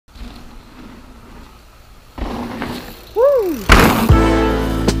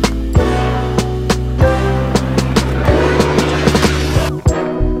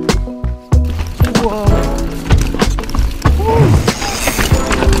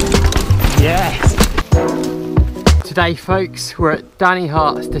Yes! Today folks, we're at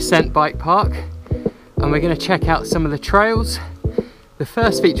Harts Decend Bike Park and we're going to check out some of the trails. The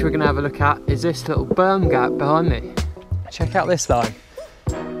first feature we're going to have a look at is this little berm gap behind me. Check out this line.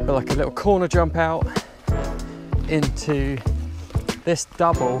 Got like a little corner jump out into this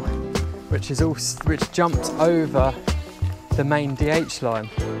double which jumps over the main DH line.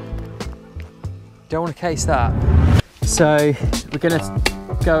 Don't want to case that. So we're going to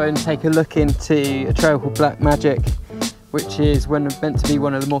go and take a look into a trail called Black Magic, which is meant to be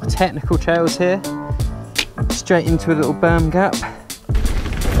one of the more technical trails here. Straight into a little berm gap.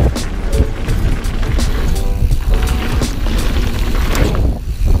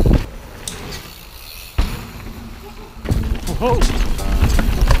 Whoa.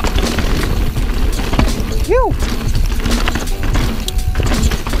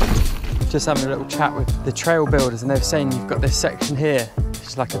 Just having a little chat with the trail builders and they're saying you've got this section here, which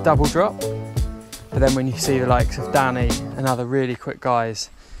is like a double drop. But then when you see the likes of Danny and other really quick guys,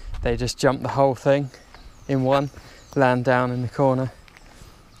 they just jump the whole thing in one, land down in the corner.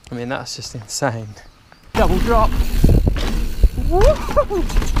 I mean, that's just insane. Double drop. Woo-hoo!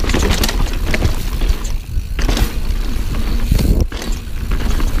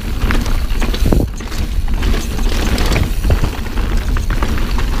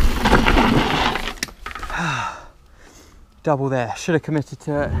 Double there, should have committed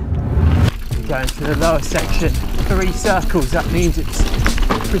to it. Going to the lower section, 3 circles, that means it's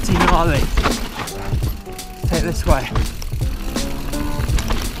pretty gnarly. Take it this way.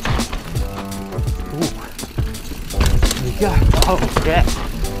 Ooh. There we go. Oh yeah.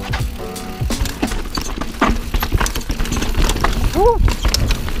 Woo.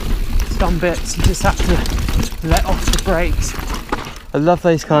 Some bits you just have to let off the brakes. I love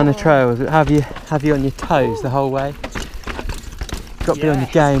those kind of trails that have you on your toes the whole way. Got to be on your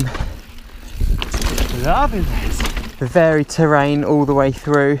game. Loving this. The varied terrain all the way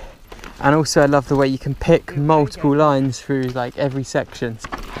through, and also I love the way you can pick multiple lines through like every section.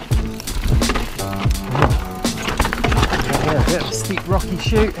 Yeah, a bit of a steep rocky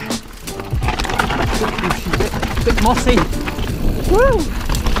shoot. Bit mossy. Woo!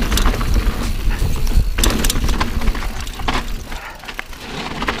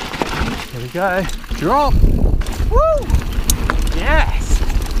 Here we go. Drop. Woo! Yes!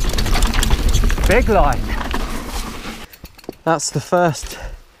 Big line. That's the first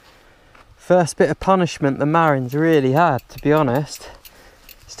bit of punishment the Marin's really had, to be honest.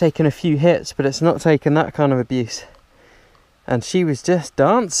 It's taken a few hits, but it's not taken that kind of abuse. And she was just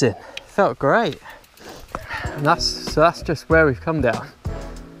dancing. Felt great. And that's just where we've come down.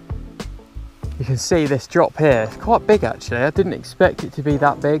 You can see this drop here. It's quite big actually. I didn't expect it to be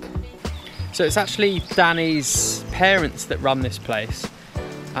that big. So it's actually Danny's parents that run this place,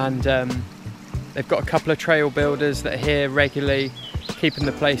 and they've got a couple of trail builders that are here regularly, keeping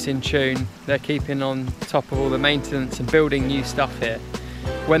the place in tune. They're keeping on top of all the maintenance and building new stuff here.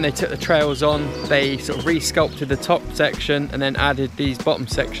 When they took the trails on, they sort of re-sculpted the top section and then added these bottom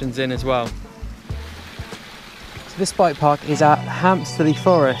sections in as well. So this bike park is at Hamsterley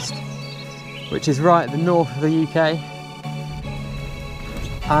Forest, which is right at the north of the UK.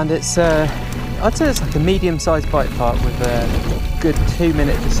 And it's, I'd say it's like a medium-sized bike park with a good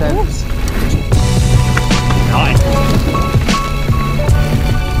 2-minute descents. Nice.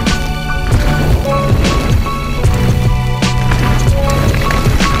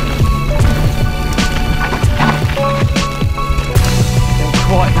 Don't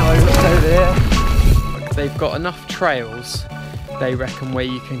quite know what's over there. They've got enough trails, they reckon, where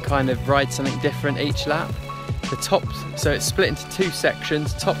you can kind of ride something different each lap. The top, so it's split into 2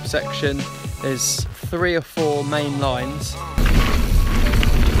 sections. Top section, there's 3 or 4 main lines.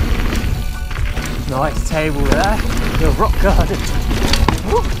 Nice table there, the rock garden.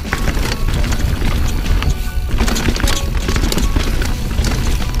 Woo.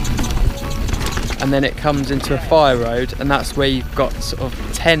 And then it comes into a fire road, and that's where you've got sort of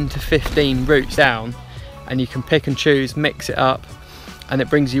 10 to 15 routes down, and you can pick and choose, mix it up, and it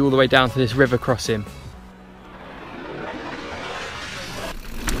brings you all the way down to this river crossing.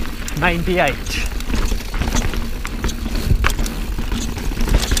 Main DH.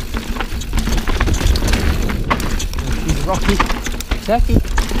 She's rocky, techie.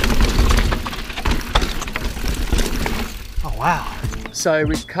 Oh wow. So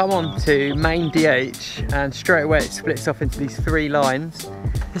we've come on to main DH, and straight away it splits off into these 3 lines.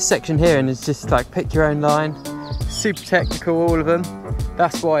 This section here is just like pick your own line, super technical, all of them.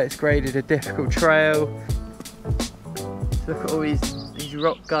 That's why it's graded a difficult trail. Look at all these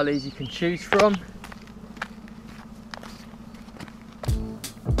rock gullies you can choose from.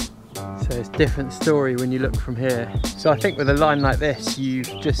 So So it's a different story when you look from here. So I think with a line like this, you've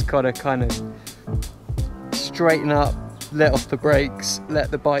just got to kind of straighten up, let off the brakes, let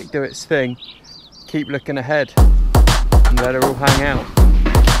the bike do its thing, keep looking ahead, and let it all hang out.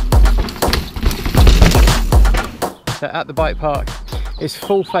 So at the bike park, it's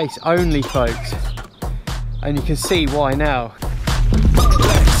full face only, folks, and you can see why now.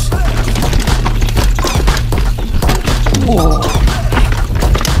 Whoa.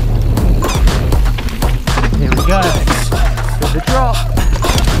 Here we go, with the drop.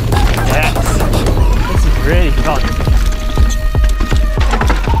 Yes, this is really fun.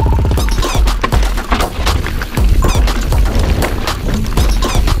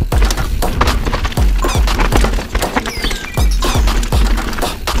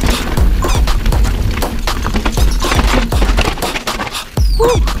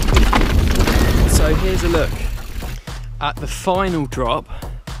 So here's a look at the final drop.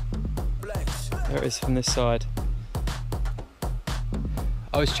 There it is from this side.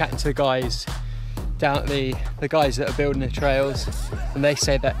 I was chatting to the guys down at the guys that are building the trails, and they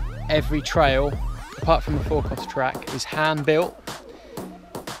say that every trail, apart from the four-cross track, is hand built,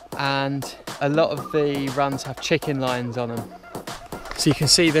 and a lot of the runs have chicken lines on them. So you can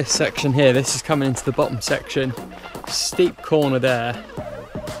see this section here, this is coming into the bottom section, steep corner there,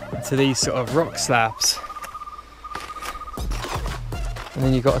 to these sort of rock slabs. And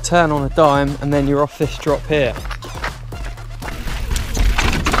then you've got to turn on a dime, and then you're off this drop here.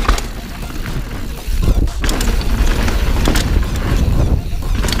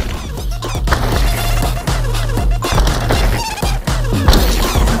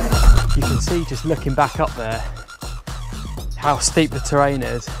 You can see just looking back up there how steep the terrain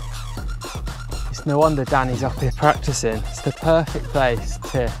is. It's no wonder Danny's up here practicing. It's the perfect place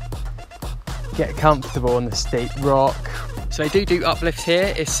to get comfortable on the steep rock. So they do uplift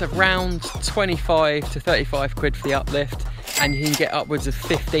here. It's around 25 to 35 quid for the uplift, and you can get upwards of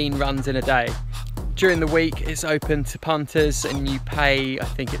 15 runs in a day. During the week it's open to punters, and you pay, I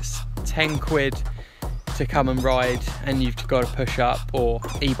think it's 10 quid to come and ride, and you've got to push up or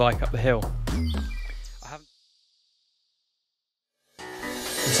e-bike up the hill.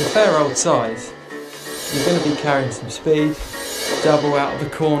 It's a fair old size. You're going to be carrying some speed, double out of the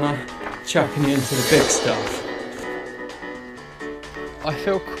corner, chucking you into the big stuff. I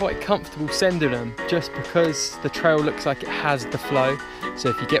feel quite comfortable sending them just because the trail looks like it has the flow. So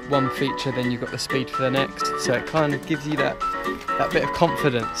if you get one feature, then you've got the speed for the next. So it kind of gives you that bit of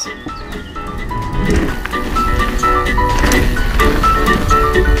confidence.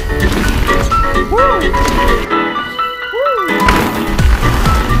 Woo!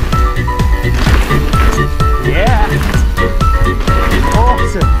 Yeah!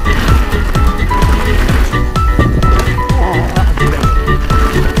 Awesome! Oh, that was brilliant.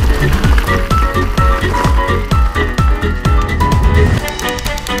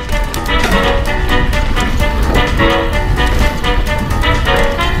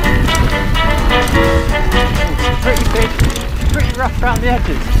 Pretty big, pretty rough around the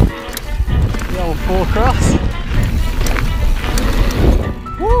edges. The old four-cross.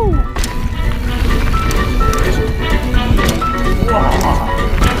 Woo! Wow.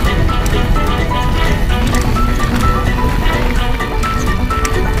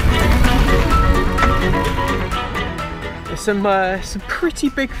 There's some pretty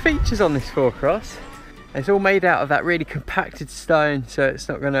big features on this four-cross. It's all made out of that really compacted stone, so it's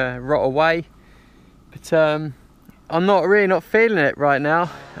not going to rot away. But I'm really not feeling it right now.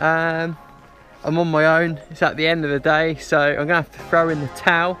 I'm on my own. It's at the end of the day, so I'm going to have to throw in the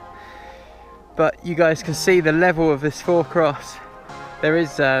towel. But you guys can see the level of this four-cross.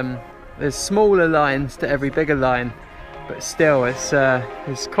 There's smaller lines to every bigger line, but still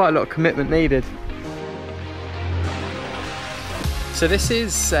there's quite a lot of commitment needed. So this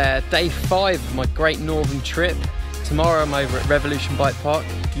is day 5 of my Great Northern trip. Tomorrow I'm over at Revolution Bike Park.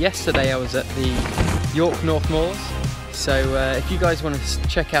 Yesterday I was at the York North Moors. So if you guys want to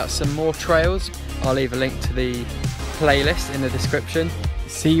check out some more trails, I'll leave a link to the playlist in the description.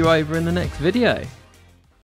 See you over in the next video.